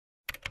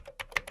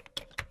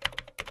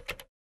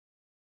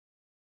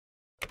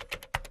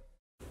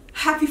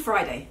Happy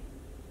Friday.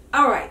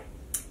 All right,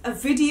 a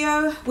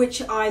video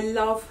which I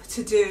love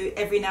to do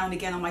every now and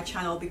again on my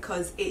channel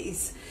because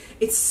it's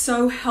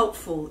so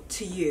helpful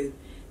to you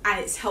and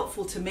it's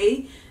helpful to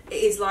me.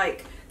 It is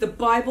like the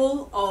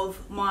Bible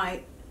of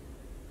my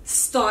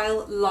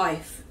style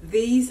life.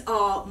 These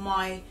are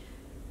my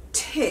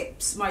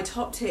tips, my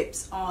top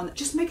tips on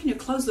just making your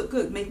clothes look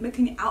good,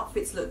 making your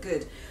outfits look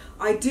good.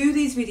 I do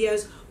these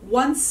videos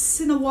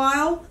once in a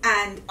while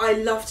and I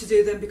love to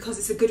do them because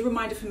it's a good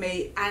reminder for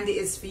me and it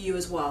is for you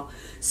as well.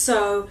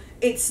 So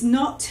it's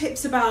not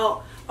tips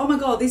about, oh my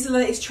god, these are the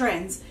latest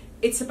trends.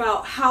 It's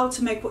about how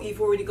to make what you've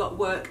already got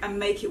work and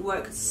make it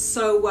work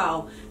so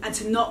well and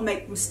to not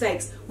make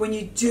mistakes when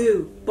you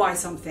do buy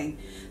something.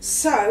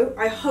 So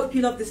I hope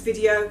you love this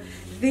video.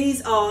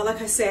 These are,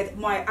 like I said,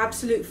 my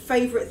absolute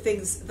favorite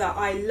things that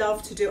I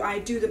love to do. I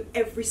do them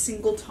every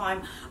single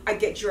time I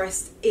get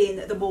dressed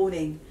in the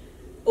morning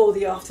or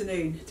the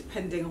afternoon,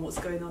 depending on what's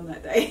going on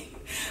that day.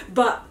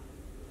 But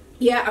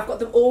yeah, I've got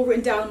them all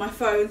written down on my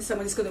phone, so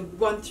I'm just going to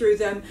run through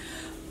them.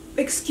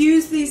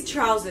 Excuse these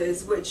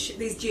trousers,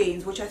 these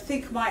jeans, which I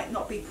think might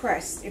not be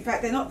pressed. In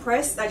fact, they're not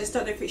pressed. I just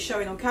don't know if it's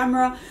showing on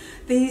camera.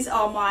 These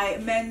are my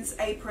men's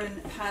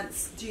apron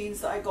pants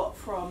jeans that I got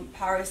from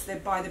Paris. They're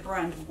by the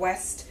brand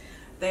West.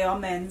 They are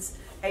men's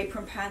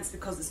apron pants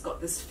because it's got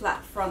this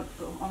flat front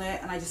on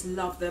it and I just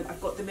love them.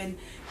 I've got them in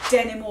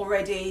denim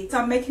already. So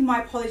I'm making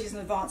my apologies in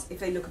advance if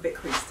they look a bit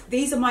creased.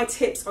 These are my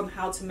tips on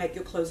how to make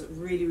your clothes look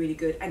really, really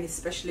good, and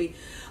especially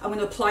I'm going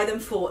to apply them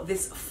for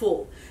this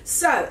fall.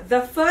 So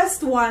the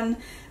first one,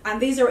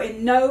 and these are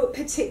in no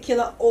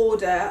particular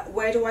order.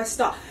 Where do I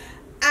start?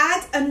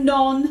 Add a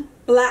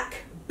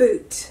non-black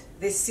boot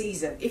this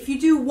season. If you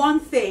do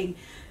one thing,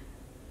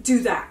 do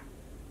that.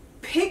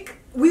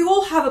 We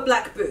all have a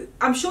black boot.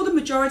 I'm sure the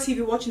majority of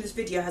you watching this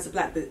video has a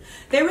black boot.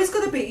 There is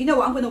going to be, you know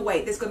what, I'm going to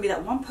wait. There's going to be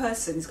that one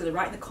person who's going to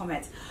write in the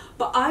comments,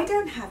 but I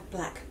don't have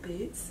black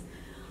boots.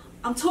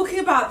 I'm talking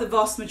about the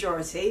vast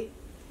majority.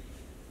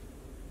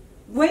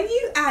 When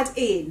you add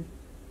in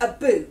a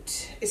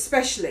boot,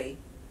 especially,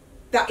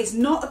 that is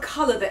not a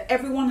colour that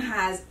everyone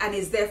has and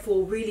is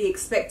therefore really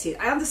expected.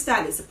 I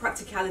understand it's a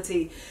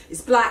practicality.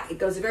 It's black, it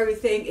goes with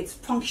everything. It's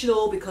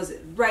functional because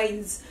it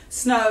rains,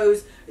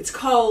 snows, it's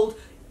cold.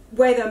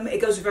 Wear them, it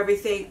goes with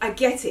everything. I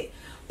get it.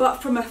 But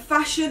from a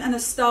fashion and a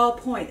style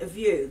point of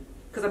view,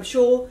 because I'm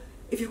sure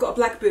if you've got a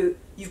black boot,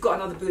 you've got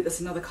another boot that's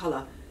another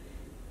colour.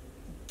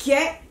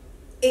 Get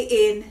it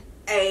in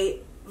a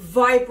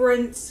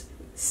vibrant,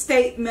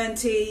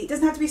 statement-y, it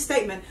doesn't have to be a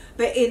statement,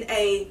 but in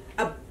a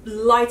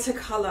lighter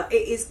colour.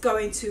 It is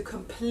going to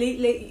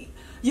completely,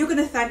 you're going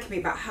to thank me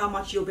about how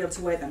much you'll be able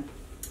to wear them.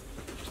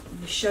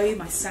 Let me show you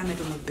my Sam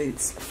Ed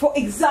boots. For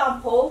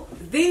example,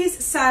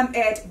 these Sam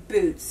Ed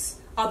boots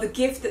are the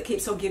gift that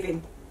keeps on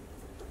giving.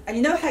 And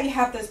you know how you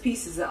have those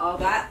pieces that are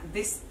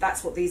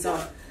that's what these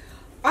are.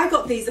 I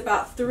got these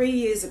about 3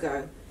 years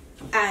ago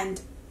and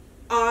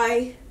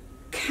I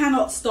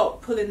cannot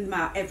stop pulling them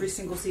out every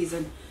single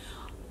season.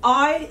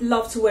 I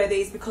love to wear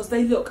these because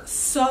they look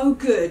so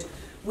good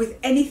with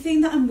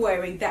anything that I'm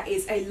wearing that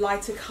is a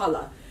lighter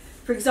colour.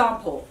 For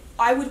example,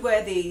 I would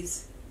wear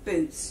these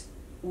boots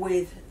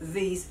with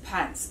these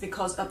pants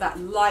because of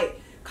that light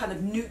kind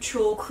of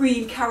neutral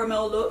cream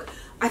caramel look.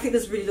 I think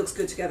this really looks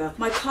good together.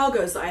 My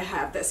cargos that I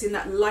have that's in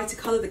that lighter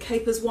colour, the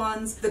capers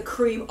ones, the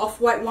cream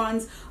off-white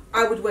ones,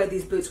 I would wear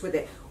these boots with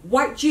it.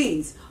 White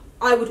jeans,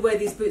 I would wear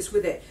these boots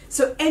with it.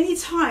 So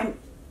anytime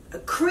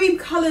cream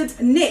coloured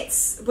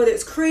knits, whether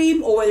it's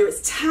cream or whether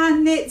it's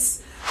tan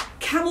knits,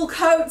 camel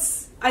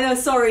coats, I know,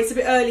 sorry, it's a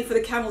bit early for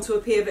the camel to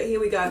appear, but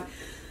here we go.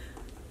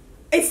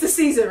 It's the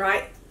season,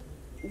 right?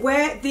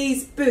 Wear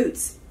these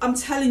boots. I'm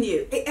telling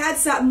you, it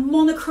adds that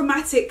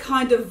monochromatic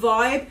kind of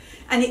vibe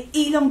and it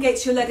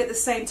elongates your leg at the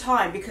same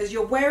time because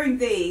you're wearing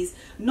these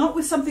not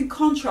with something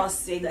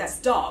contrasting that's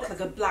dark like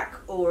a black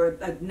or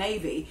a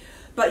navy,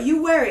 but you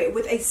wear it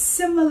with a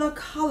similar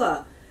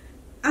colour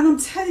and I'm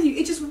telling you,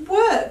 it just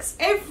works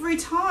every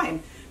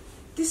time.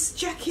 This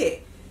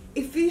jacket,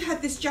 if you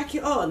had this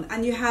jacket on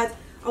and I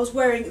was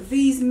wearing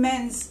these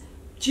men's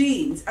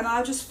jeans and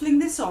I'll just fling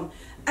this on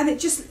and it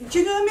just, do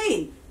you know what I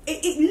mean?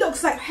 It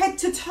looks like head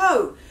to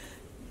toe.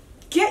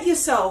 Get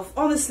yourself,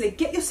 honestly,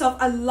 get yourself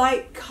a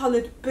light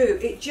coloured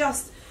boot.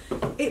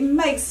 It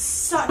makes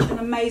such an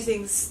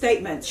amazing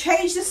statement.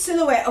 Change the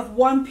silhouette of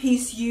one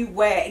piece you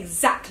wear,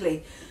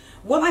 exactly.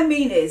 What I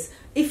mean is,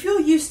 if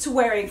you're used to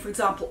wearing, for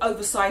example,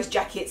 oversized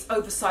jackets,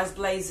 oversized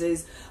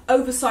blazers,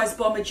 oversized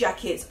bomber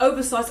jackets,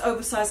 oversized,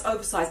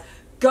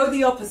 go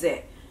the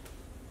opposite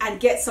and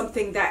get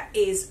something that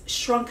is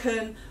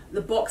shrunken,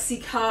 the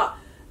boxy cut,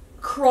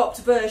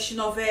 cropped version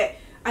of it,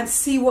 and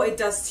see what it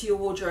does to your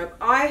wardrobe.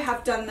 I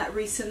have done that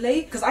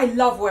recently because I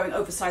love wearing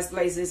oversized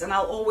blazers and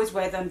I'll always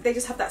wear them. They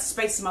just have that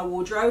space in my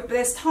wardrobe. But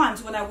there's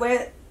times when I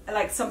wear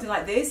like something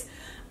like this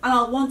and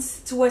I'll want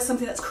to wear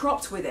something that's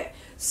cropped with it.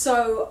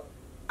 So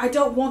I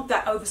don't want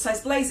that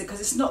oversized blazer because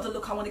it's not the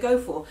look I want to go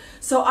for.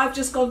 So I've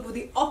just gone with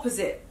the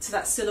opposite to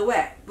that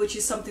silhouette, which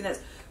is something that's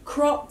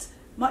cropped,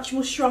 much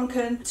more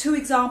shrunken. Two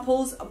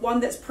examples,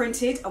 one that's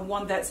printed and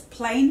one that's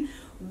plain.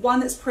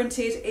 One that's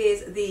printed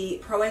is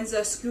the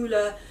Proenza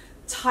Schooler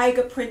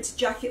tiger print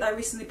jacket that I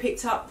recently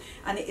picked up,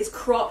 and it is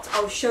cropped.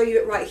 I'll show you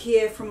it right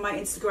here from my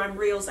Instagram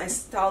reels. I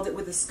styled it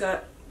with a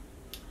skirt.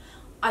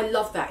 I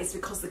love that. It's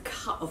because the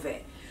cut of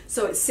it.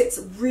 So it sits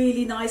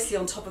really nicely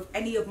on top of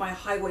any of my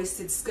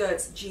high-waisted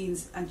skirts,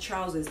 jeans and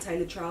trousers,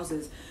 tailored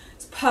trousers.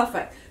 It's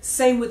perfect.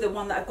 Same with the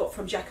one that I've got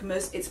from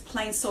Jacquemus. It's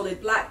plain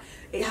solid black.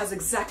 It has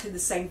exactly the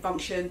same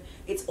function.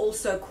 It's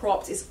also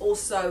cropped. It's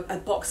also a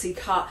boxy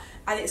cut.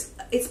 And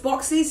it's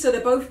boxy, so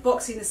they're both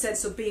boxy in the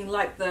sense of being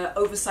like the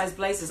oversized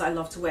blazers I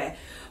love to wear.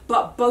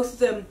 But both of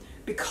them,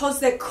 because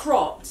they're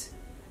cropped,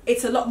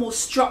 it's a lot more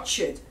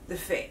structured, the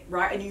fit,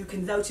 right? And you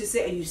can notice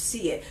it and you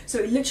see it. So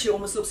it literally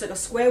almost looks like a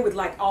square with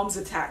like arms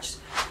attached.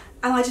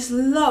 And I just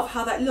love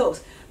how that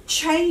looks.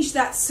 Change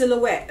that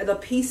silhouette of the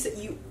piece that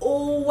you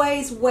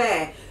always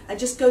wear and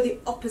just go the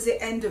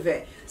opposite end of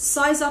it.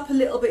 Size up a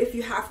little bit if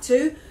you have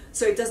to,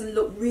 so it doesn't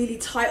look really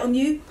tight on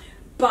you,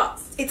 but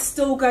it's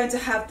still going to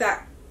have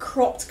that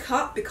cropped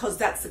cut because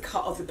that's the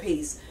cut of the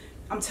piece.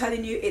 I'm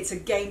telling you, it's a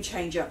game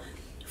changer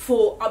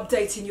for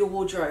updating your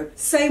wardrobe.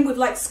 Same with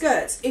like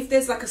skirts. If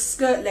there's like a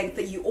skirt length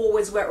that you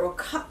always wear or a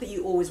cut that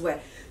you always wear,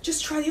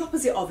 just try the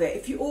opposite of it.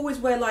 If you always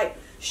wear like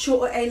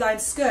shorter A-line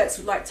skirts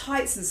with like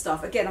tights and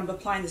stuff, again, I'm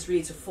applying this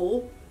really to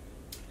fall,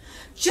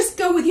 just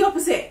go with the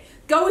opposite.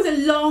 Go with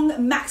a long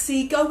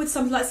maxi, go with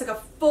something like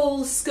a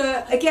full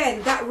skirt.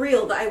 Again, that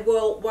reel that I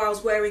wore while I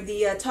was wearing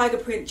the tiger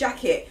print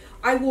jacket,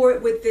 I wore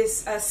it with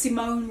this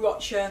Simone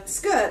Rocha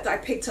skirt that I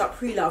picked up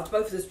pre-loved.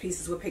 Both of those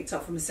pieces were picked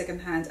up from a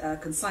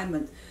second-hand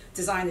consignment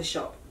designer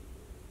shop.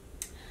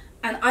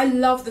 And I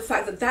love the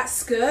fact that that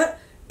skirt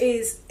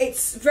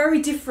it's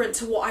very different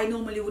to what I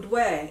normally would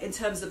wear in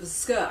terms of a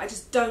skirt. I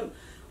just don't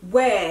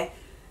wear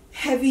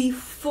heavy,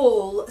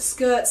 full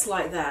skirts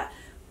like that.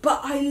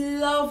 But I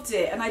loved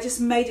it, and I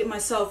just made it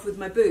myself with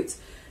my boots.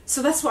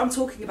 So that's what I'm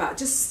talking about.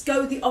 Just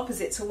go the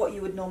opposite to what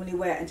you would normally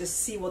wear and just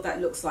see what that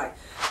looks like.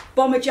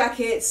 Bomber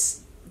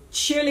jackets,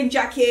 shearling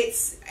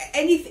jackets,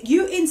 anything.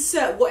 You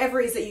insert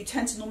whatever it is that you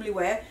tend to normally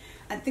wear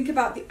and think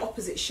about the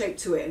opposite shape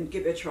to it and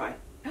give it a try.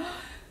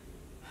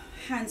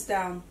 Hands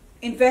down.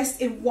 Invest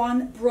in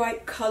one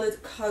bright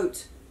coloured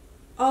coat.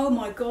 Oh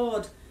my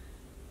God.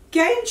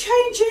 Game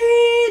changing!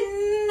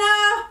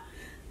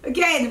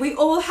 Again, we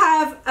all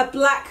have a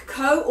black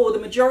coat, or the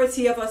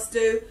majority of us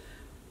do.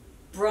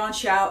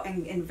 Branch out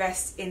and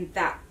invest in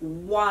that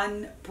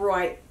one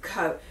bright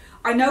coat.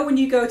 I know when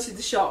you go to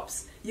the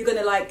shops, you're going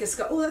to like just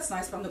go, oh, that's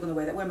nice, but I'm not going to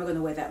wear that. Where am I going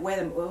to wear that? Wear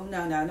them. Oh,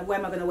 no, where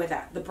am I going to wear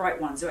that? The bright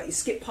ones, right? You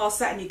skip past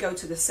that and you go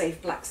to the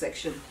safe black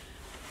section.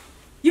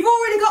 You've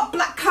already got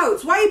black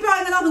coats. Why are you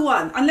buying another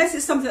one? Unless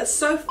it's something that's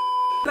so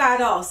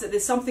badass that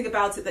there's something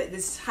about it that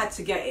this had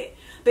to get it.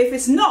 But if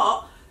it's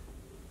not,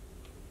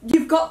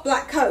 you've got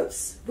black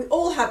coats. We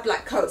all have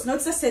black coats.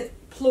 Notice I said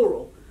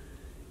plural.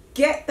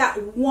 Get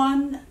that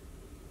one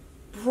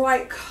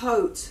bright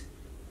coat,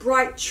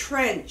 bright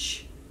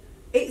trench.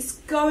 It's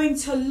going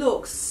to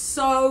look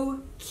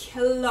so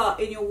killer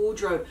in your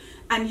wardrobe,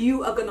 and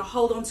you are going to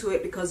hold on to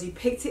it because you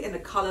picked it in a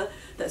color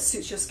that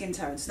suits your skin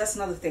tone. So that's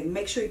another thing.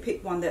 Make sure you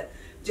pick one that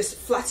just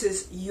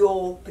flatters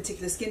your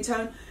particular skin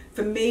tone.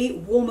 For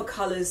me, warmer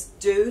colors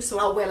do. So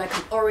I'll wear like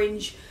an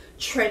orange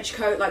trench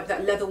coat, like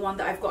that leather one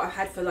that I've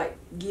had for like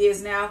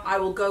years now. I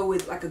will go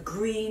with like a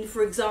green,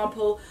 for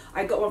example.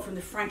 I got one from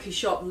the Frankie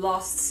shop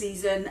last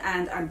season,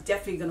 and I'm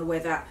definitely going to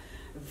wear that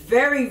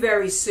very,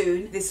 very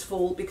soon this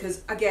fall,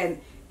 because again,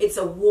 it's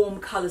a warm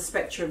color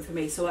spectrum for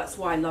me, so that's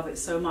why I love it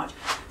so much.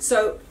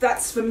 So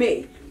that's for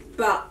me.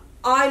 But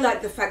I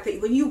like the fact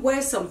that when you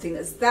wear something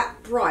that's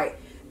that bright,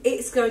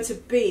 it's going to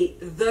be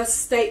the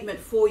statement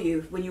for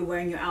you when you're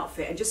wearing your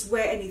outfit. And just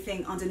wear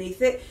anything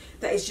underneath it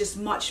that is just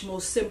much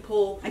more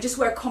simple, and just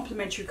wear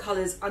complementary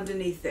colors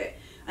underneath it,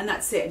 and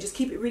that's it. And just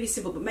keep it really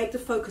simple, but make the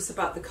focus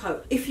about the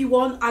coat. If you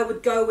want, I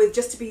would go with,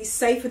 just to be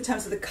safe in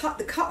terms of the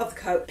cut of the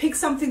coat, pick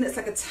something that's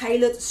like a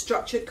tailored,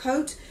 structured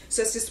coat,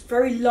 so it's just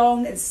very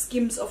long and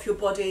skims off your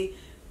body.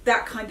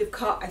 That kind of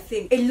cut, I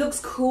think it looks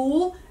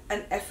cool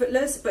and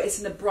effortless, but it's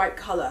in a bright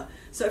color.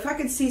 So if I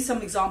can see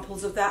some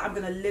examples of that, I'm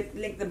going to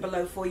link them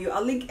below for you.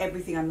 I'll link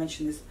everything I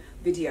mentioned in this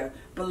video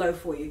below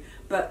for you.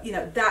 But you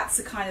know, that's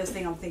the kind of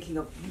thing I'm thinking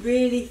of.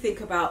 Really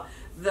think about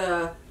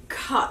the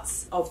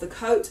cuts of the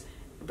coat,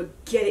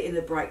 but get it in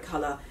the bright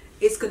color.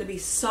 It's going to be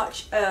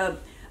such a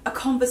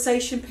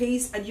conversation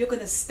piece, and you're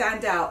going to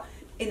stand out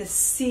in a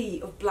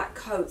sea of black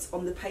coats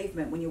on the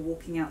pavement when you're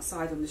walking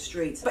outside on the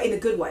streets, but in a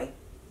good way.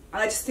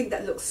 And I just think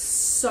that looks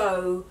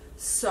so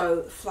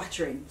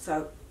flattering.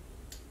 So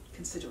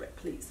consider it,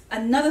 please.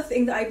 Another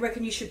thing that I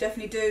reckon you should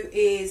definitely do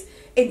is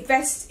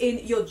invest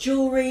in your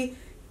jewelry.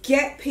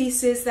 Get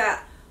pieces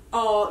that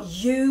are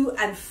you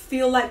and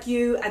feel like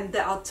you, and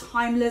that are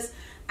timeless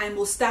and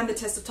will stand the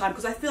test of time,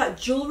 because I feel like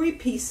jewelry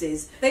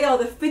pieces, they are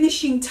the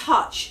finishing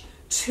touch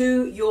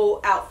to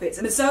your outfits.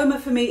 And Mizoma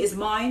for me is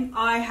mine.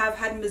 I have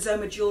had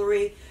Mizoma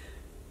jewelry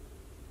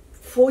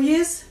 4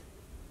 years.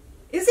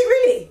 Is it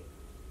really?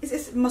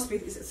 it must be,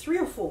 is it 3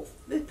 or 4?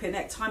 Flipping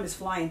heck, time is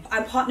flying.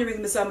 I'm partnering with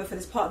Mizoma for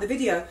this part of the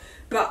video,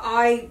 but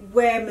I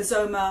wear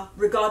Mizoma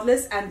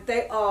regardless, and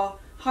they are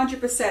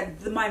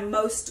 100% my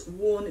most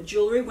worn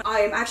jewelry. I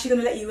am actually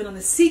going to let you in on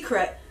a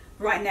secret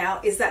right now,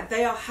 is that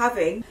they are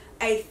having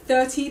a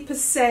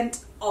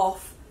 30%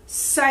 off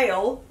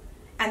sale,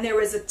 and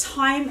there is a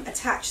time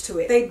attached to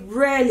it. They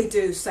rarely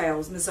do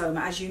sales,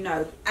 Mizoma, as you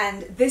know,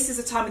 and this is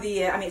the time of the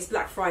year. I mean, it's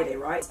Black Friday,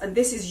 right? And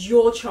this is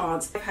your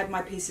chance. I've had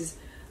my pieces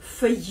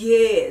for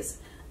years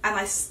and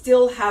I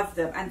still have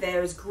them, and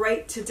they're as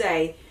great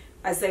today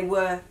as they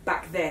were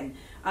back then.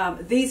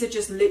 These are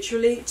just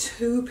literally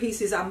 2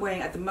 pieces I'm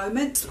wearing at the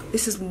moment.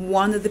 This is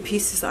one of the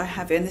pieces that I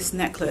have in this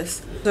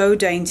necklace. So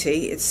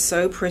dainty, it's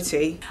so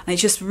pretty, and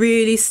it's just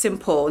really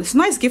simple. It's a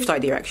nice gift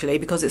idea actually,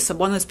 because it's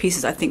one of those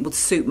pieces I think would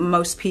suit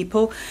most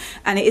people,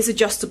 and it is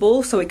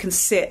adjustable so it can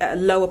sit at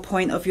a lower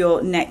point of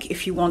your neck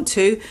if you want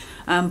to,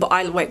 but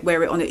I like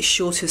wear it on its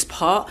shortest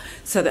part,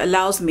 so that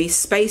allows me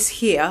space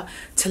here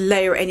to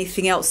layer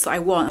anything else that I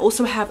want. I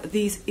also have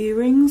these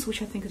earrings,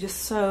 which I think are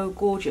just so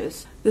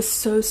gorgeous. They're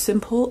so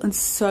simple and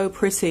so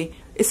pretty.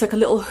 It's like a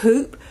little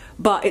hoop,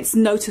 but it's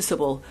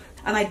noticeable.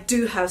 And I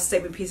do have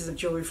statement pieces of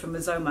jewelry from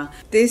Mizoma.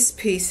 This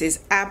piece is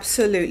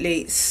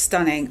absolutely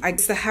stunning.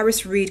 It's the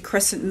Harris Reed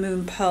Crescent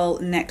Moon Pearl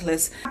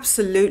necklace.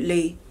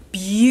 Absolutely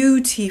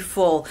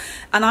beautiful,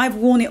 and I've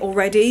worn it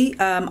already.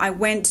 I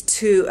went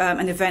to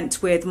an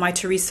event with my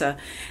Teresa,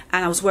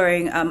 and I was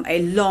wearing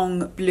a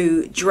long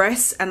blue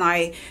dress, and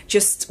I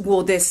just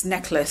wore this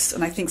necklace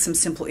and I think some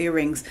simple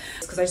earrings,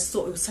 because I just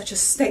thought it was such a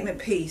statement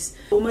piece.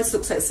 It almost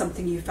looks like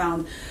something you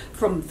found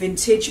from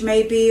vintage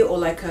maybe, or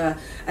like an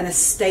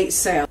estate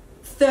sale.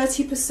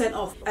 30%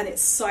 off, and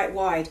it's site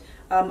wide.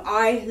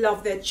 I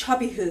love their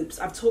chubby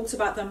hoops. I've talked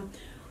about them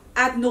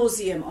ad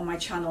nauseum on my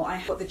channel. I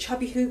have the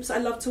chubby hoops I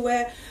love to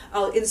wear.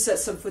 I'll insert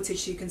some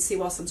footage so you can see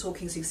whilst I'm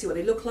talking, so you can see what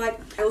they look like.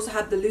 I also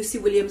have the Lucy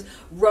Williams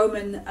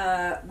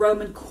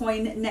Roman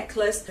coin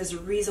necklace. There's a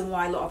reason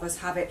why a lot of us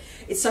have it.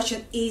 It's such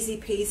an easy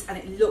piece, and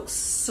it looks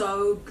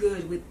so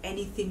good with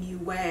anything you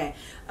wear.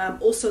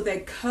 Also their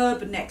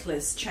curb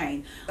necklace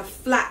chain, a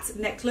flat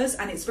necklace,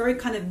 and it's very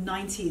kind of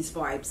 90s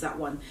vibes, that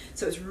one.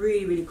 So it's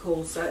really, really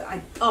cool.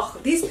 So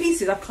these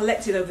pieces I've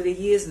collected over the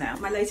years now.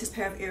 My latest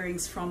pair of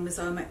earrings from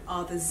Mizoma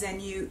are the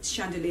Zenu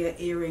chandelier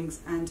earrings,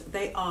 and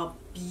they are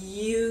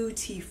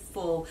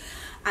beautiful.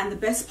 And the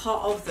best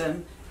part of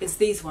them is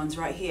these ones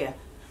right here.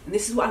 And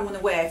this is what I'm going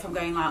to wear if I'm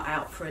going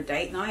out for a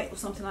date night or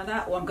something like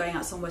that, or I'm going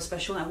out somewhere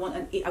special and I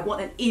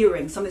want an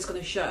earring, something that's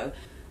going to show.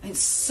 And it's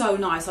so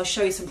nice. I'll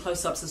show you some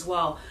close-ups as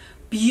well.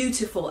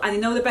 Beautiful. And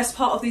you know the best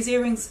part of these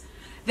earrings?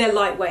 They're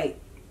lightweight.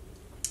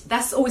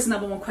 That's always the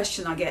 #1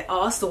 question I get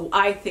asked, or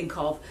I think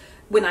of,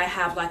 when I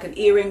have like an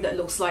earring that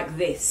looks like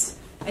this.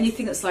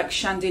 Anything that's like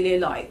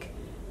chandelier-like.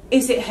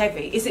 Is it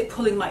heavy? Is it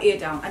pulling my ear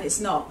down? And it's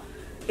not.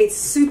 It's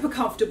super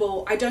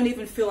comfortable. I don't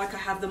even feel like I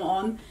have them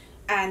on,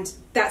 and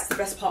that's the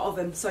best part of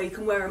them. So you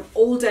can wear them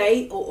all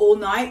day or all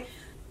night.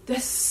 They're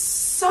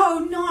so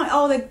nice.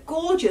 Oh, they're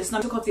gorgeous. And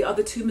I took off the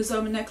other 2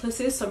 Mizoma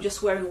necklaces, so I'm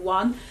just wearing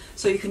one.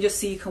 So you can just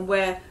see, you can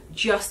wear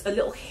just a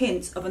little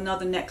hint of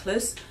another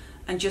necklace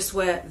and just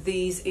wear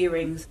these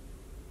earrings.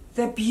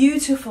 They're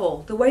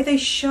beautiful. The way they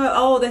show,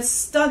 oh, they're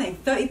stunning.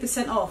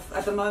 30% off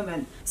at the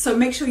moment. So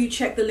make sure you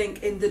check the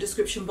link in the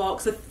description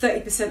box of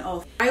 30%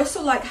 off. I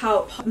also like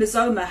how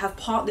Mizoma have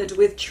partnered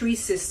with Tree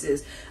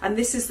Sisters, and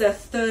this is their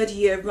 3rd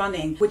year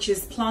running, which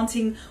is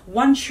planting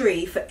 1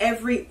 tree for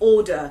every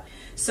order.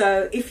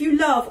 So if you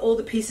love all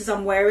the pieces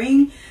I'm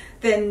wearing,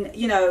 then,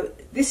 you know,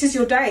 this is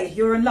your day.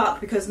 You're in luck,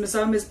 because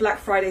Mizoma's Black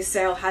Friday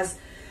sale has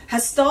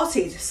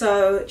started.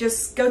 So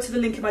just go to the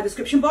link in my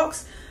description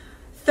box.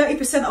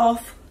 30%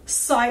 off,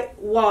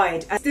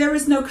 site-wide. There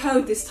is no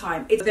code this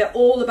time. They're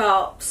all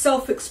about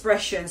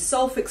self-expression,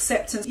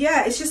 self-acceptance.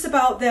 Yeah, it's just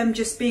about them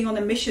just being on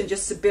a mission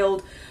just to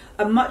build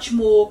a much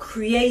more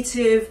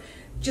creative,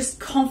 just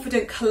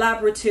confident,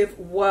 collaborative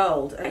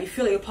world. You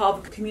feel like you're part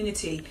of a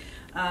community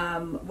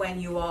when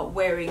you are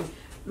wearing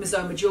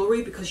Mizoma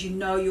jewelry, because you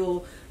know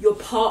you're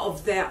part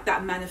of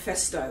that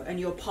manifesto, and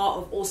you're part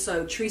of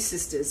also Tree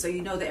Sisters, so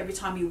you know that every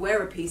time you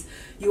wear a piece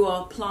you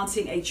are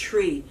planting a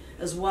tree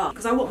as well,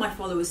 because I want my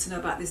followers to know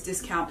about this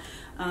discount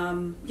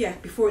yeah,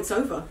 before it's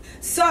over.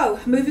 So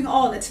moving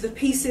on to the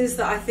pieces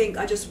that I think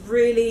are just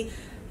really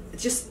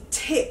just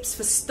tips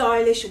for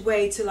stylish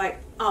way to like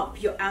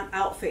up your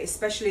outfit,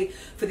 especially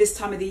for this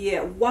time of the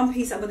year. One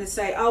piece I'm going to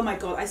say, oh my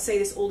god, I say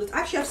this all the time.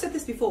 Actually, I've said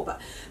this before,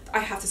 but I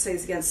have to say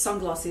this again.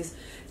 Sunglasses,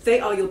 they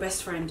are your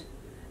best friend.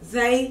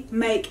 They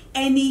make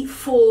any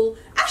fall,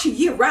 actually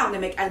year round, they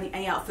make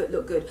any outfit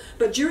look good,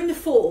 but during the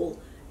fall,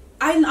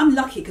 I'm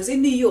lucky because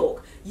in New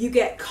York you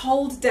get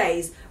cold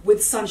days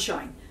with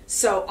sunshine,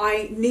 so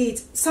I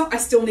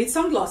still need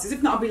sunglasses.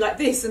 If not, I'll be like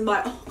this and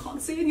like, oh, I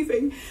can't see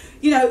anything.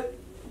 You know,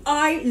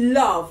 I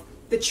love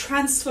the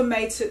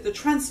transformative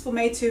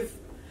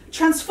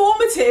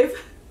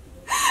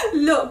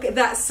look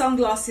that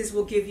sunglasses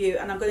will give you.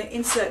 And I'm going to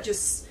insert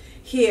just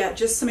here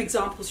just some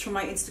examples from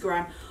my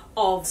Instagram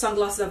of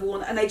sunglasses I've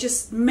worn, and they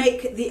just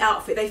make the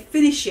outfit, they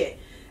finish it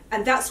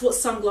And that's what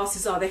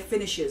sunglasses are. They're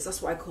finishers.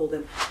 That's what I call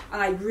them.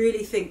 And I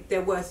really think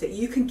they're worth it.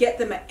 You can get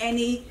them at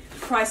any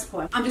price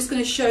point. I'm just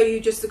going to show you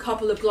just a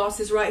couple of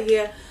glasses right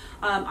here.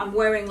 I'm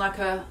wearing like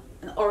an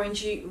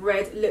orangey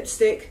red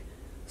lipstick.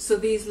 So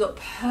these look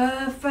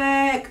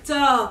perfect. These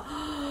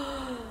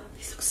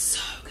look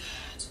so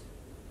good.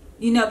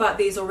 You know about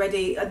these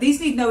already. These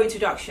need no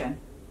introduction.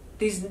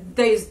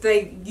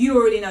 You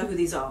already know who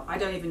these are. I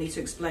don't even need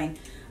to explain.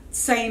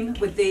 Same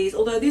with these,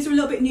 although these are a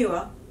little bit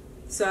newer.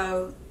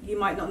 So you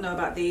might not know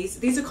about these.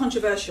 These are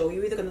controversial.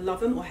 You're either going to love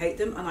them or hate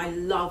them, and I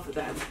love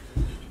them.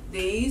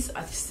 These,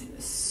 I just think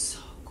they're so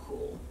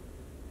cool.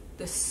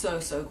 They're so,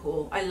 so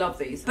cool. I love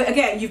these. But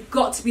again, you've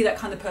got to be that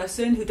kind of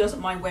person who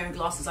doesn't mind wearing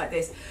glasses like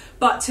this.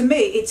 But to me,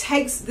 it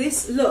takes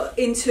this look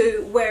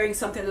into wearing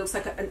something that looks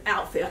like an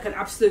outfit, like an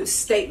absolute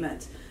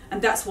statement.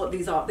 And that's what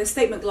these are. They're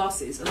statement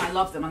glasses, and I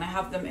love them. And I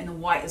have them in a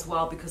white as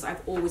well, because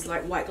I've always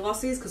liked white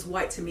glasses, because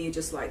white to me is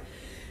just like,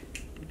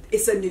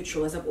 it's so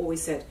neutral, as I've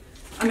always said.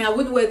 I mean, I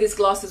wouldn't wear these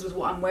glasses with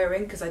what I'm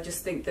wearing, because I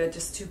just think they're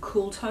just too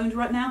cool toned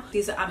right now.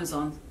 These are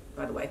Amazon,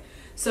 by the way.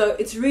 So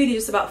it's really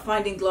just about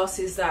finding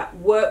glasses that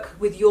work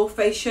with your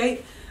face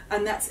shape,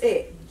 and that's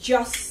it.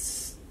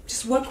 Just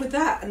work with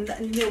that,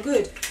 and you're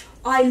good.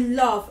 I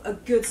love a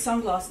good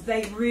sunglass.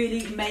 They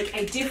really make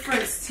a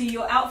difference to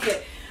your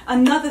outfit.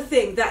 Another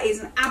thing that is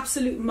an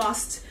absolute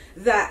must,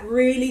 that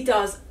really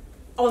does,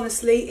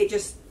 honestly, it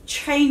just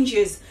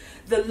changes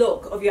the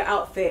look of your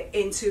outfit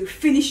into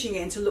finishing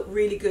it into look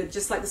really good,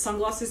 just like the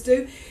sunglasses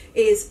do,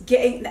 is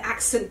getting an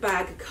accent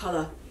bag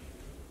color.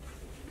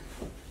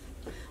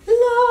 La,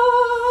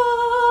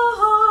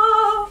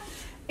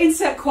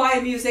 insert choir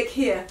music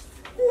here.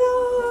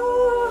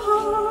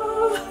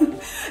 La.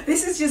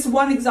 This is just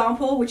one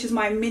example, which is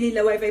my mini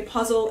Loewe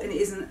puzzle, and it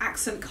is an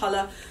accent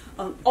color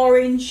on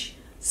orange.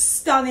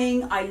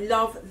 Stunning. I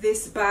love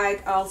this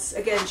bag. I'll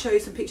again show you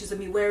some pictures of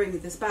me wearing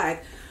this bag,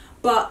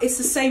 but it's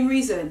the same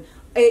reason.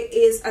 It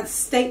is a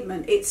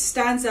statement. It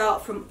stands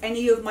out from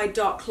any of my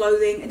dark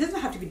clothing. It doesn't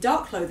have to be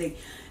dark clothing.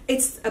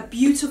 It's a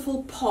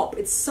beautiful pop.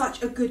 It's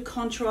such a good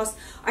contrast.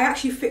 I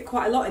actually fit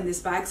quite a lot in this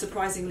bag,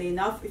 surprisingly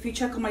enough. If you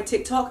check on my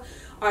TikTok,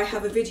 I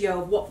have a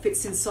video of what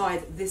fits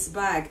inside this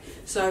bag.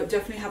 So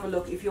definitely have a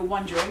look if you're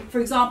wondering. For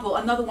example,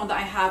 another one that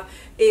I have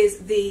is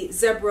the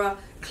Zebra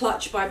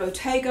Clutch by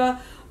Bottega.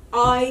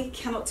 I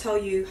cannot tell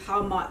you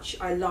how much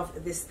I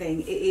love this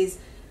thing. It is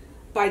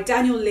by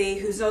Daniel Lee,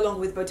 who's no longer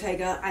with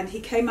Bottega, and he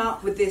came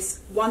out with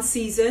this one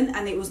season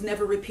and it was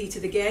never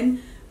repeated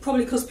again,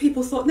 probably because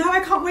people thought, no, I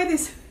can't wear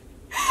this.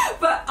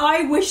 But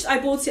I wished I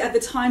bought it at the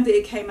time that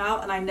it came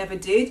out, and I never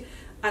did,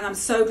 and I'm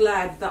so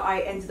glad that I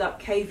ended up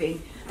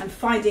caving and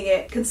finding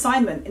it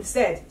consignment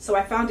instead. So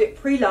I found it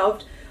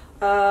pre-loved.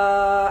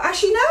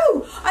 Actually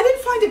no, I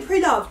didn't find it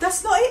pre-loved.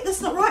 That's not it.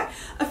 That's not right.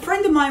 A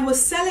friend of mine was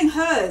selling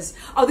hers.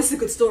 Oh, this is a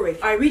good story.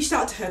 I reached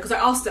out to her because I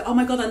asked her, oh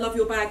my god, I love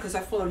your bag, because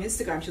I follow on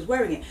Instagram. She was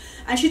wearing it,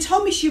 and she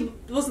told me she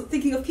wasn't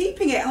thinking of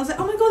keeping it. And I was like,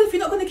 oh my god, if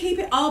you're not going to keep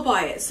it, I'll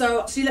buy it.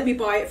 So she let me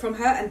buy it from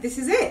her, and this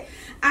is it.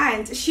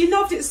 And she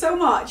loved it so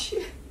much.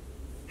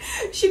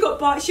 She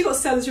got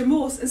seller's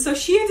remorse, and so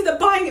she ended up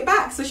buying it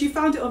back. So she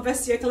found it on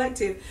Vestiaire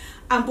Collective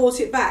and bought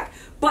it back.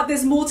 But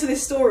there's more to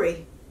this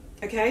story.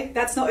 Okay,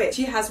 that's not it.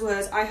 She has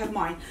hers, I have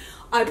mine.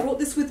 I brought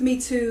this with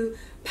me to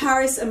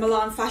Paris and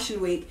Milan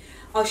Fashion Week.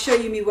 I'll show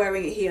you me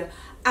wearing it here.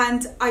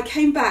 And I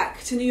came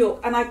back to New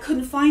York and I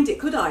couldn't find it,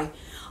 could I?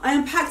 I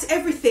unpacked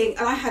everything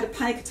and I had a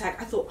panic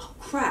attack. I thought, oh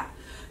crap,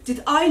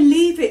 did I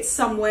leave it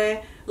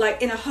somewhere, like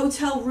in a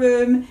hotel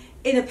room,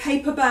 in a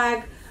paper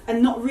bag,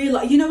 and not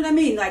realize, you know what I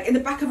mean? Like in the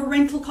back of a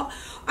rental car.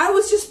 I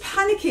was just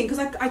panicking because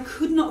I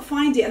could not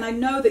find it, and I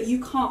know that you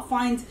can't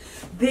find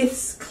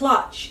this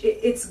clutch.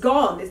 It's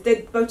gone.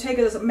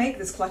 Bottega doesn't make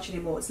this clutch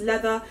anymore. It's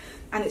leather,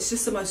 and it's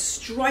just the most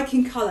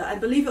striking color. And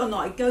believe it or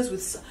not, it goes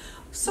with,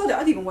 so that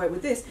I'd even wear it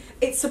with this.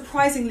 It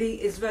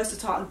surprisingly is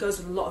versatile and goes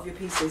with a lot of your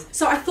pieces.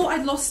 So I thought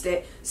I'd lost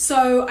it.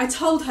 So I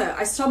told her,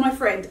 I told my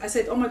friend, I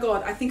said, oh my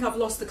god, I think I've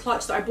lost the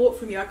clutch that I bought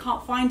from you. I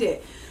can't find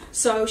it.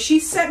 So she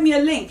sent me a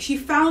link. She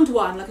found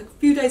one like a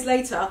few days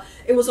later.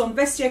 It was on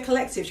Vestiaire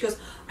Collective. She goes,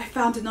 I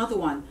found another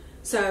one.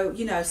 So,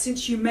 you know,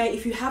 since you may,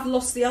 if you have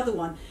lost the other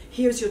one,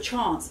 here's your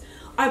chance.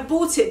 I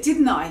bought it,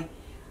 didn't I?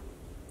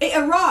 It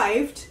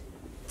arrived.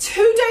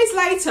 2 days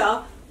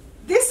later,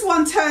 this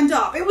one turned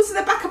up. It was in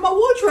the back of my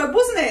wardrobe,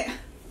 wasn't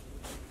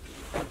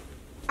it?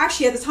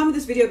 Actually, at the time of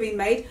this video being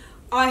made,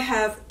 I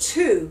have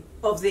 2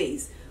 of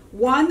these.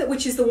 One,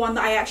 which is the one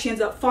that I actually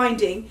ended up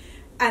finding,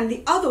 and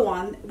the other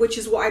one, which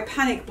is what I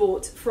panic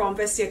bought from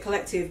Vestiaire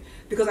Collective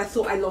because I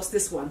thought I lost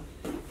this one.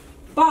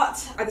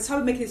 But at the time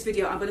of making this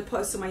video, I'm going to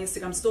post on my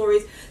Instagram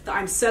stories that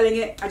I'm selling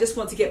it. I just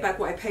want to get back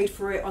what I paid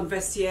for it on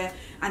Vestiaire,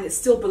 and it's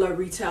still below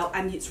retail,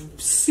 and it's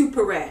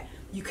super rare.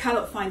 You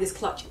cannot find this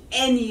clutch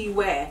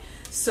anywhere.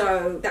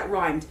 So that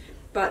rhymed.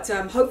 But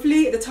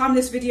hopefully at the time of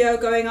this video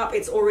going up,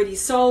 it's already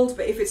sold.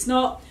 But if it's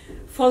not,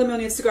 follow me on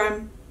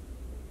Instagram.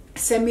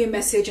 Send me a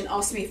message and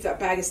ask me if that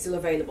bag is still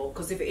available,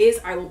 because if it is,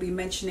 I will be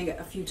mentioning it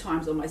a few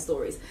times on my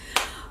stories.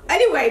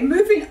 Anyway,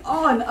 moving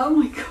on. Oh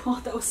my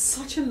god, that was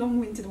such a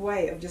long-winded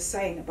way of just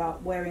saying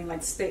about wearing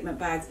like statement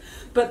bags,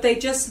 but they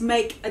just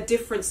make a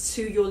difference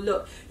to your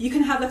look. You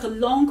can have like a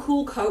long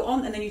cool coat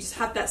on and then you just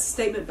have that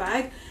statement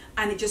bag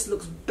and it just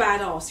looks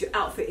badass. Your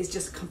outfit is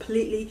just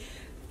completely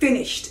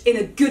finished in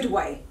a good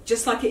way,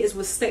 just like it is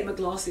with statement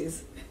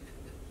glasses.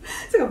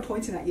 It's like I'm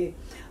pointing at you.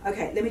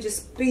 Okay, let me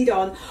just speed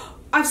on.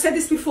 I've said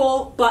this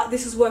before, but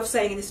this is worth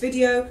saying in this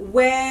video.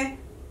 Wear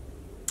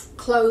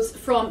clothes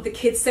from the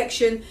kids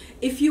section.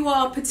 If you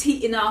are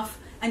petite enough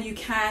and you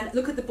can,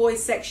 look at the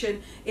boys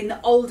section in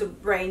the older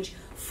range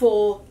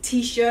for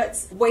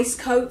t-shirts,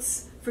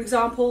 waistcoats. For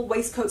example,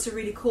 waistcoats are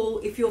really cool.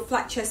 If you're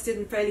flat-chested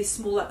and fairly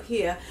small up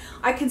here,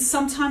 I can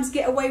sometimes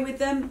get away with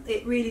them.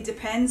 It really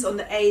depends on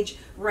the age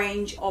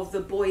range of the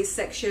boys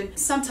section.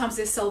 Sometimes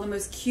they sell the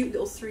most cute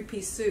little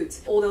three-piece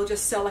suits, or they'll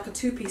just sell like a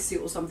two-piece suit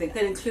or something.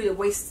 They'll include a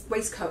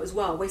waistcoat as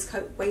well.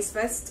 Waistcoat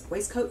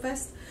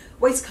vest.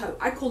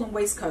 I call them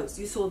waistcoats.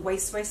 You saw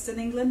waist vest in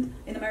England,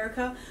 in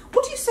America.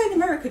 What do you say in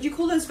America? Do you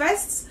call those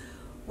vests?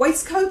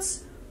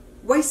 Waistcoats?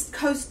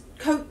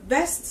 Coat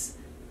vests?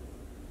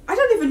 I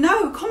don't even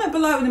know. Comment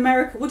below in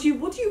America. What do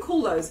you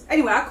call those?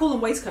 Anyway, I call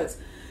them waistcoats.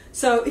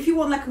 So if you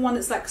want like one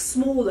that's like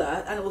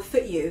smaller and it will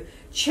fit you,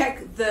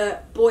 check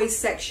the boys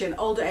section,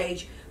 older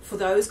age, for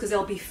those, because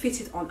they'll be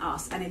fitted on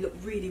us and they look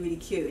really, really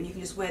cute. And you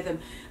can just wear them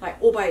like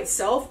all by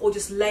itself or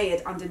just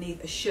layered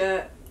underneath a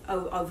shirt,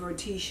 over a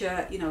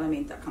t-shirt, you know what I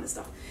mean, that kind of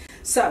stuff.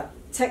 So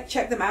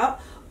check them out.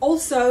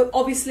 Also,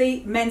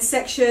 obviously, men's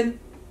section.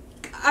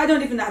 I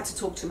don't even have to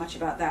talk too much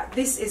about that.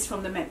 This is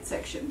from the men's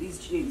section, these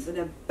jeans, and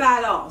they're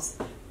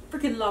badass.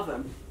 Freaking love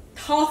them.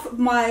 Half of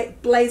my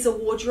blazer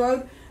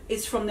wardrobe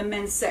is from the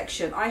men's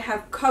section. I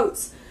have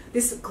coats.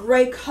 This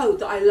grey coat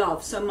that I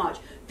love so much,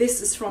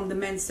 this is from the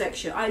men's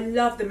section. I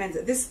love the men's.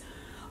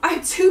 I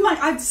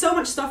have so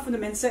much stuff from the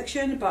men's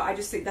section, but I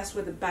just think that's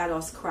where the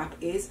badass crap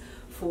is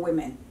for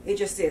women. It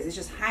just is. It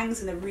just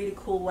hangs in a really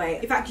cool way.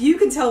 In fact, you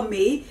can tell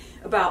me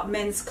about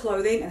men's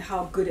clothing and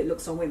how good it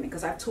looks on women,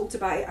 because I've talked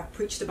about it, I've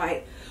preached about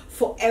it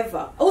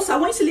forever. Also, I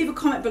want you to leave a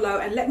comment below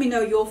and let me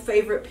know your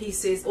favorite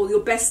pieces or your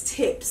best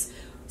tips,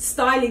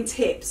 styling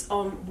tips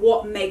on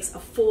what makes a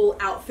full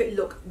outfit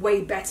look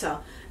way better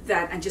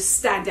than and just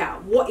stand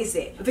out. What is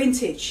it?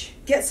 Vintage.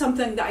 Get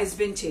something that is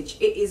vintage.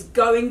 It is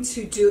going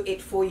to do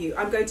it for you.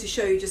 I'm going to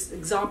show you just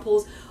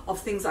examples of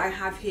things I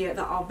have here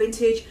that are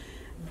vintage.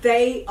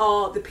 They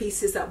are the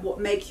pieces that what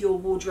make your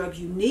wardrobe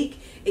unique.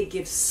 It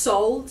gives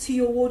soul to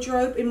your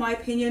wardrobe, in my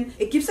opinion.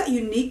 It gives that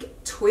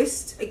unique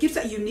twist. It gives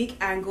that unique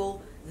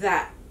angle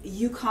that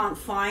you can't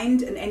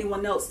find and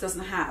anyone else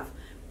doesn't have.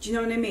 Do you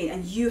know what I mean?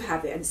 And you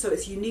have it, and so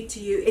it's unique to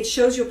you. It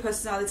shows your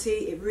personality.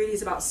 It really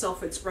is about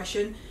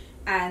self-expression,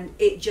 and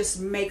it just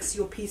makes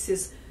your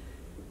pieces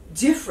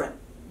different,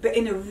 but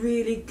in a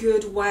really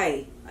good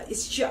way.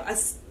 It's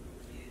just,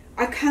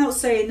 I cannot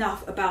say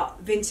enough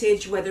about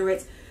vintage, whether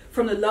it's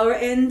from the lower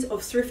end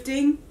of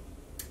thrifting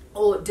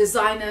or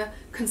designer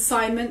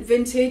consignment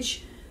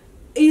vintage.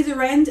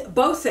 Either end,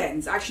 both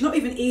ends, actually not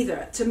even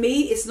either. To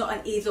me, it's not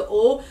an either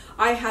or.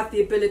 I have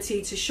the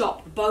ability to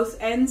shop both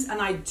ends,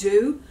 and I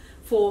do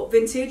for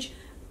vintage.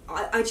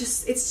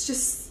 It's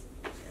just,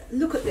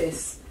 look at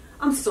this.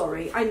 I'm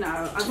sorry, I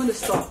know, I'm gonna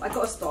stop, I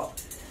gotta stop.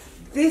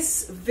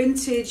 This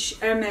vintage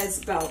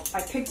Hermes belt,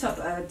 I picked up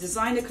a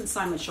designer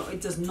consignment shop.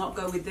 It does not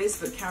go with this,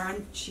 but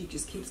Karen, she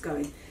just keeps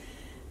going.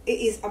 It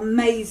is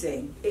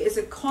amazing. It is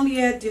a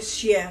collier de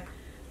chien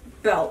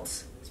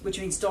belt, which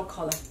means dog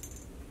collar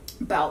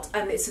belt,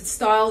 and it's a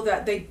style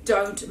that they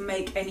don't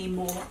make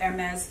anymore,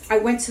 Hermes. I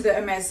went to the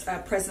Hermes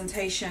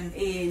presentation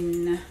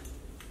in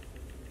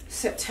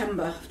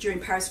September during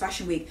Paris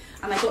Fashion Week,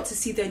 and I got to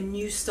see their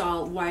new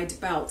style wide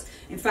belt.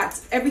 In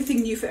fact,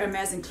 everything new for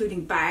Hermes,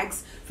 including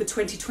bags for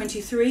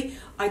 2023,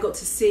 I got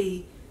to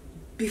see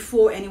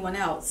before anyone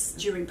else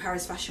during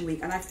Paris Fashion Week,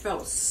 and I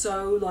felt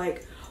so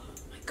like,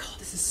 God,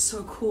 this is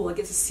so cool. I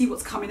get to see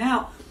what's coming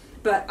out.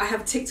 But I have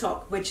a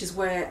TikTok, which is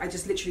where I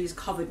just literally just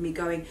covered me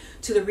going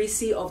to the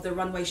receipt of the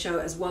runway show,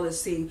 as well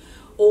as seeing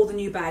all the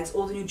new bags,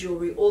 all the new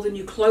jewelry, all the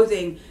new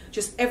clothing,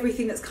 just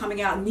everything that's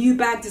coming out. New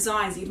bag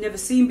designs that you've never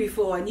seen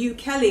before. A new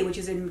Kelly, which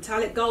is in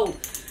metallic gold.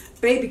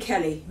 Baby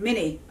Kelly,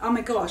 mini. Oh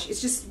my gosh, it's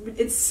just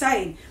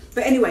insane.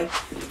 But anyway,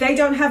 they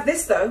don't have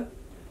this though.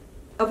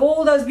 Of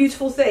all those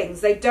beautiful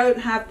things, they don't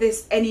have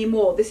this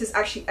anymore. This is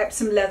actually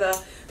Epsom leather,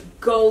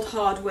 gold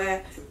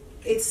hardware.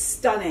 It's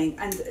stunning,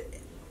 and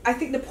I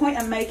think the point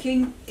I'm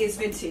making is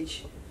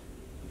vintage.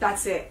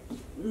 That's it.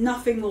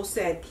 Nothing more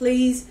said.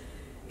 Please,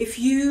 if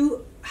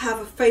you have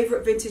a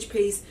favorite vintage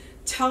piece,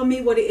 tell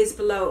me what it is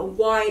below and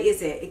why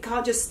is it. It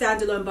can't just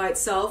stand alone by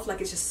itself like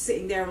it's just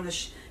sitting there on the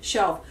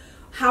shelf.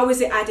 How is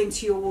it adding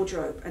to your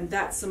wardrobe? And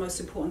that's the most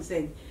important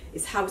thing,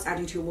 is how it's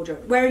adding to your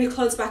wardrobe. Wearing your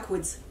clothes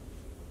backwards.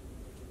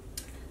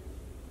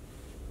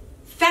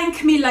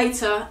 Thank me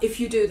later if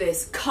you do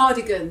this.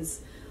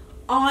 Cardigans.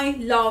 I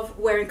love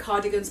wearing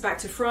cardigans back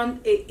to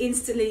front. It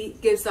instantly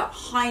gives that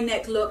high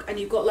neck look, and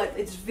you've got like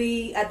this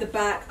V at the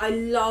back. I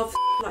love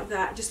like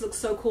that. It just looks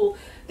so cool.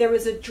 There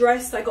is a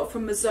dress that I got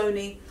from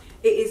Mazzoni.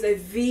 It is a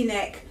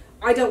V-neck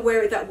I don't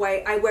wear it that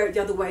way, I wear it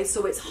the other way,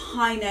 so it's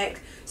high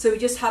neck, so you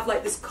just have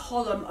like this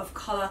column of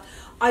color.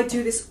 I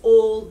do this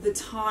all the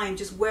time,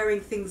 just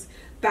wearing things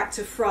back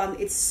to front.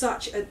 It's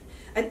such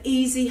an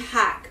easy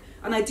hack,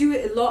 and I do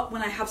it a lot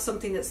when I have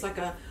something that's like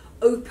a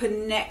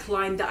open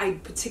neckline that I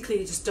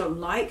particularly just don't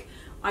like.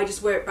 I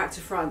just wear it back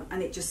to front,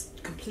 and it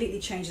just completely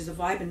changes the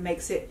vibe and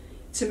makes it,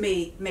 to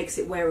me, makes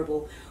it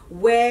wearable.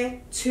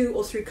 Wear 2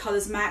 or 3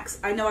 colors max.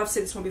 I know I've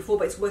said this one before,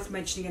 but it's worth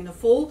mentioning in the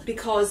fall,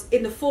 because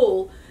in the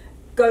fall,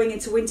 going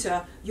into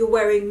winter, you're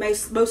wearing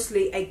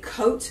mostly a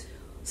coat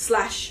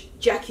slash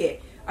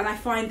jacket. And I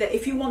find that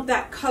if you want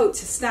that coat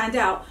to stand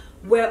out,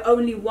 wear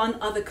only one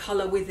other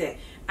color with it,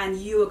 and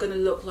you are going to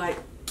look like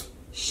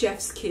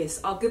chef's kiss.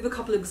 I'll give a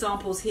couple of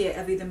examples here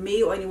of either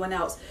me or anyone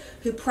else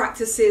who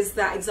practices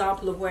that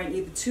example of wearing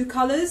either 2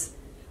 colors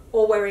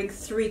or wearing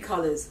 3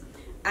 colors.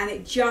 And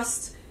it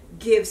just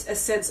gives a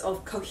sense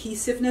of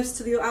cohesiveness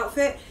to your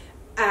outfit,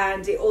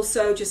 and it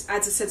also just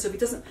adds a sense of, it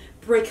doesn't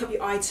break up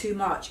your eye too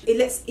much. It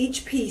lets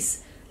each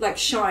piece like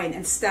shine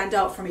and stand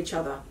out from each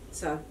other.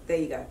 So there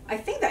you go. I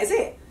think that is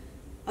it.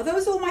 Are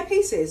those all my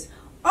pieces?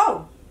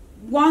 Oh,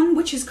 one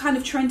which is kind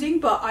of trending,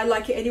 but I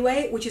like it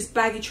anyway, which is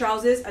baggy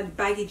trousers and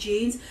baggy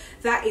jeans.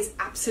 That is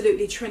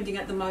absolutely trending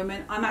at the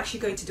moment. I'm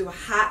actually going to do a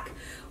hack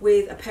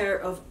with a pair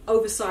of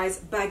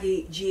oversized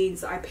baggy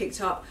jeans that I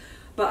picked up.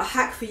 But a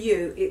hack for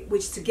you,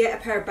 which is to get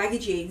a pair of baggy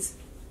jeans,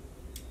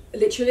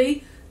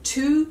 literally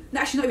 2,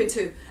 actually not even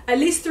 2, at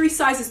least 3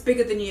 sizes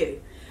bigger than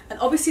you. And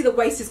obviously the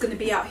waist is going to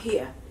be out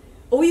here.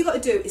 All you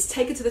got to do is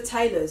take it to the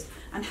tailors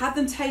and have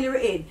them tailor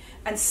it in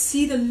and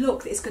see the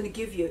look that it's going to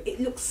give you. It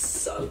looks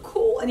so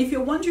cool. And if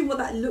you're wondering what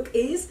that look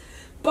is,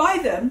 buy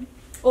them,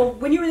 or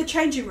when you're in the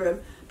changing room,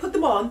 put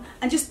them on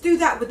and just do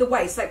that with the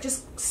waist. Like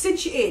just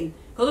cinch it in.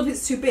 A lot of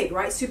it's too big,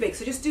 right? It's too big.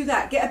 So just do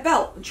that. Get a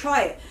belt and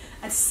try it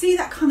and see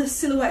that kind of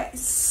silhouette.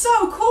 It's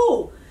so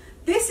cool.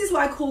 This is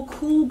what I call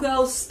cool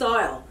girl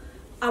style.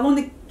 I want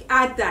to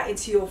add that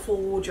into your full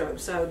wardrobe.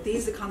 So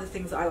these are the kind of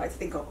things that I like to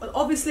think of. And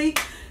obviously,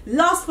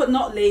 last but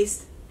not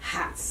least,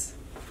 hats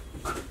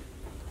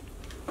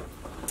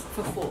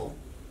for fall.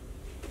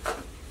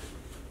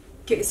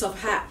 Get yourself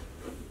a hat.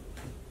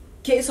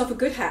 Get yourself a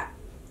good hat.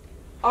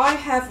 I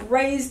have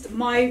raised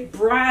my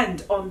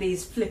brand on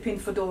these flipping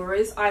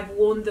fedoras. I've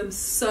worn them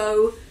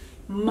so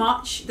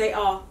much. They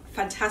are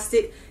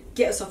fantastic.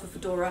 Get yourself a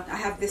fedora. I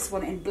have this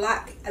one in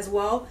black as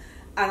well,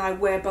 and I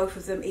wear both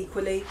of them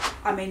equally.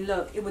 I mean,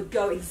 look, it would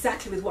go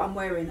exactly with what I'm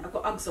wearing. I've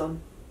got Uggs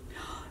on.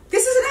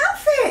 This is an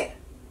outfit!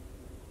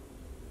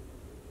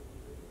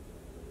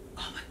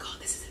 Oh my God,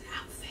 this is an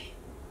outfit.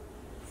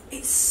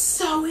 It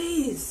so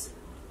is.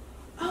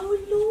 Oh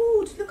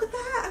Lord, look at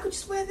that. I could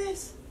just wear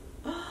this.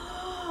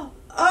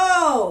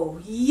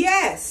 Oh,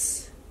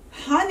 yes.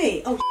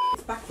 Honey. Oh,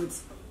 it's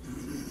backwards.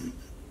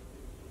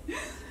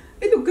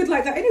 It looked good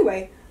like that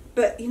anyway.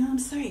 But you know what I'm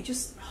saying?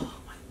 Just, oh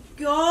my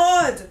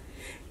God.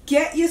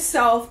 Get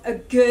yourself a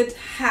good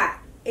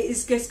hat. It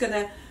is just going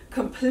to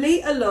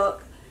complete a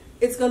look.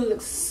 It's going to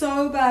look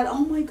so bad.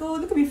 Oh my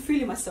God. Look at me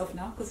feeling myself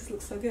now because this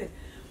looks so good.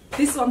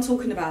 This is what I'm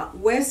talking about.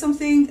 Wear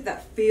something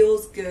that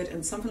feels good,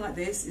 and something like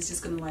this is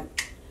just going to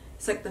like,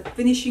 it's like the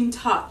finishing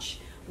touch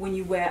when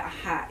you wear a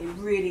hat. It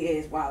really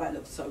is. Wow, that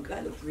looks so good.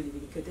 That looks really,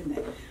 really good, didn't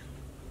it?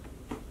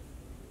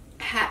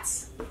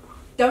 Hats.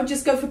 Don't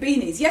just go for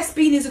beanies. Yes,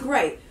 beanies are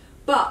great,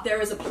 but there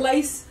is a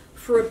place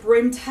for a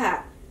brimmed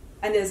hat,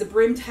 and there's a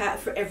brimmed hat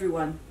for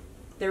everyone.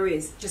 There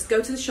is. Just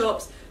go to the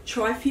shops,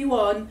 try a few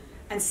on,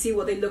 and see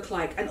what they look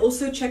like. And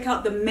also check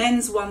out the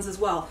men's ones as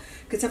well,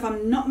 because if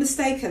I'm not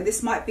mistaken,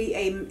 this might be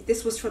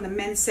this was from the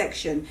men's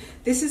section.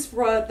 This is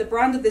for, the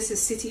brand of this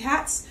is City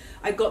Hats.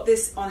 I got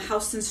this on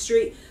Houston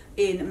Street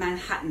in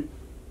Manhattan,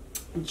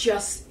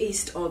 just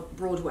east of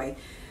Broadway.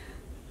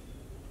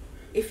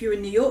 If you're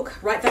in New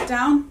York, write that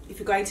down. If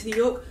you're going to New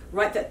York,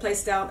 write that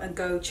place down and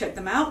go check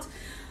them out.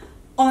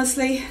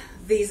 Honestly,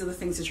 these are the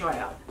things to try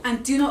out.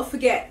 And do not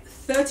forget,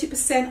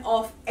 30%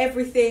 off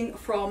everything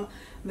from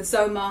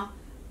Mazoma.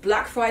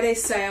 Black Friday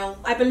sale.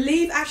 I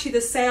believe actually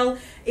the sale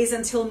is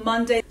until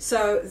Monday.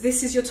 So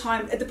this is your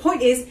time. The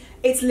point is,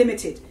 it's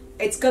limited.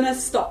 It's gonna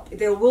stop.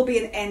 There will be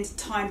an end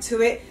time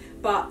to it.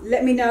 But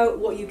let me know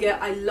what you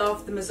get. I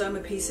love the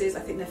Mazoma pieces. I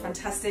think they're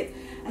fantastic.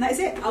 And that is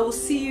it. I will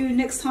see you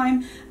next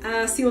time.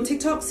 See you on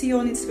TikTok. See you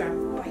on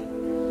Instagram. Bye.